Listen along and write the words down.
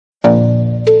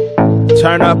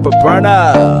Turn up or burn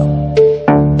up.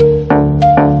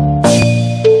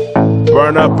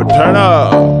 Burn up or turn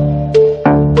up.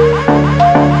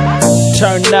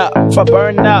 Turn up or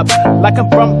burn up. Like I'm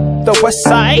from the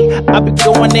Westside, I be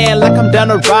going in like I'm down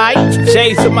to ride.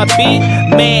 J's on my feet,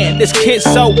 man, this kid's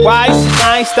so wise.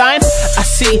 Einstein, I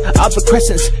see all the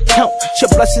crescents, count your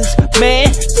blessings,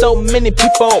 man. So many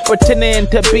people pretending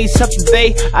to be something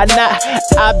they are not.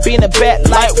 I be in a bad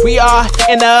light, we are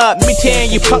in a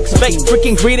meeting. You punks fake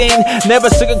freaking greeting, never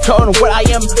sugarcoating what I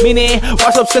am meaning.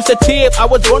 Why so sensitive? I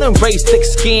was born and raised thick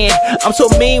skin. I'm so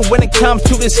mean when it comes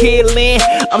to this healing.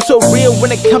 I'm so real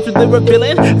when it comes to the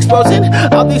revealing, exposing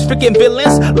all these freaking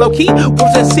villains. Loki,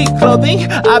 wolves in sheep clothing.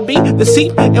 I be the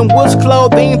sheep in wolves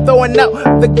clothing, throwing out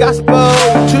the gospel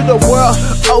to the world.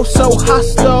 Oh, so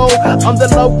hostile. I'm the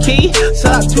Loki.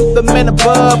 Shout out to the man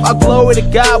above. Our glory to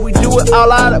God. We do it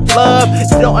all out of love.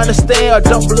 You don't understand or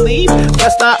don't believe,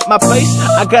 that's not my place.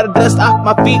 I gotta dust off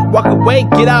my feet, walk away,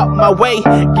 get out my way,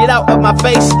 get out of my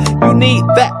face. You need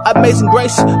that amazing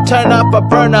grace. Turn up or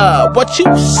burn up. What you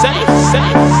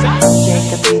say?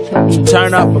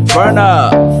 Turn up or burn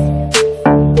up.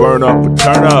 Burn up or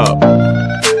turn up.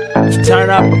 Turn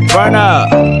up or burn up.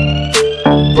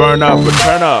 Burn up or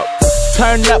turn up.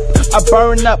 Turn up or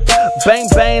burn up. Bang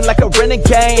bang like a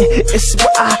renegade. It's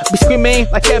what I be screaming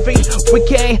like every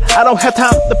weekend. I don't have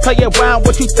time to play around.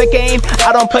 What you thinking?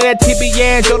 I don't play at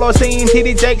TBN, Jolo scene,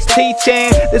 TD Jake's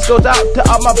teaching. This goes out to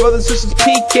all my brothers and sisters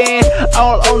peeking.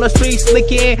 All on the streets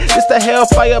licking. This the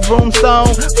hellfire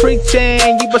broomstone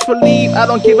preaching. You must believe I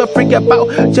don't give a freak about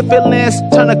your feelings.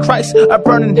 Turn to Christ or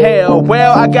burn in hell.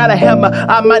 Well, I got a hammer,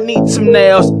 I might need some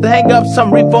nails to hang up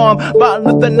some reform. Martin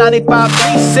Luther 95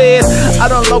 pieces. I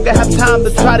don't longer have time to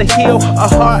try to heal a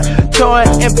heart torn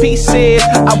in pieces.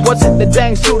 I wasn't the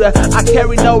dang shooter, I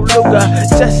carry no Luger,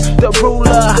 just the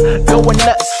ruler, going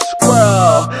nuts,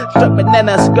 squirrel, straight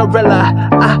bananas, gorilla.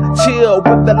 I chill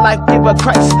with the life giver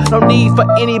Christ, no need for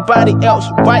anybody else,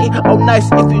 right? Oh nice,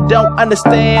 if you don't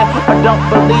understand or don't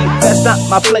believe, that's not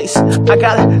my place. I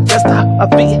gotta just stop my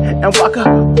feet and walk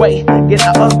away, get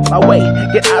out of my way,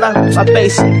 get out of my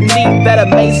face. You need that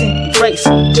amazing grace.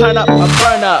 Turn up or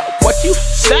burn up. What you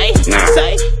say?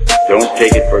 Say? Don't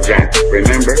take it for granted.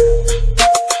 Remember,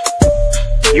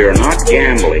 you're not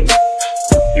gambling.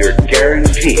 You're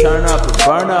guaranteed Turn up and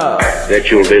burn up.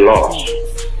 that you'll be lost.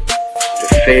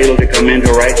 To fail to come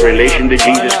into right relation to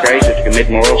Jesus Christ is to commit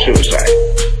moral suicide.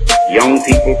 Young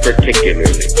people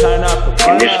particularly, Turn up and in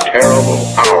burn this up. terrible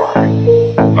hour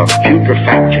of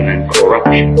putrefaction and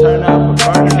corruption, Turn up and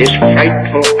burn up. this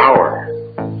frightful hour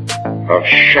of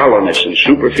shallowness and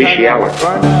superficiality,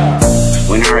 Burn up.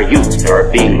 when our youth are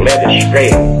being led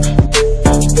astray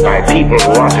by people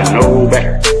who ought to know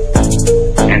better,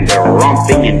 and they're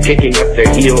romping and kicking up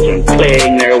their heels and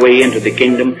playing their way into the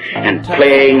kingdom and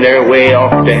playing their way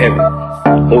off to heaven,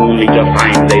 only to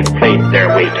find they've played their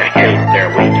way to hell, their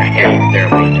way to hell, their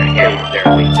way to hell,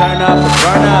 their way to hell. Turn up and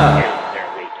burn up.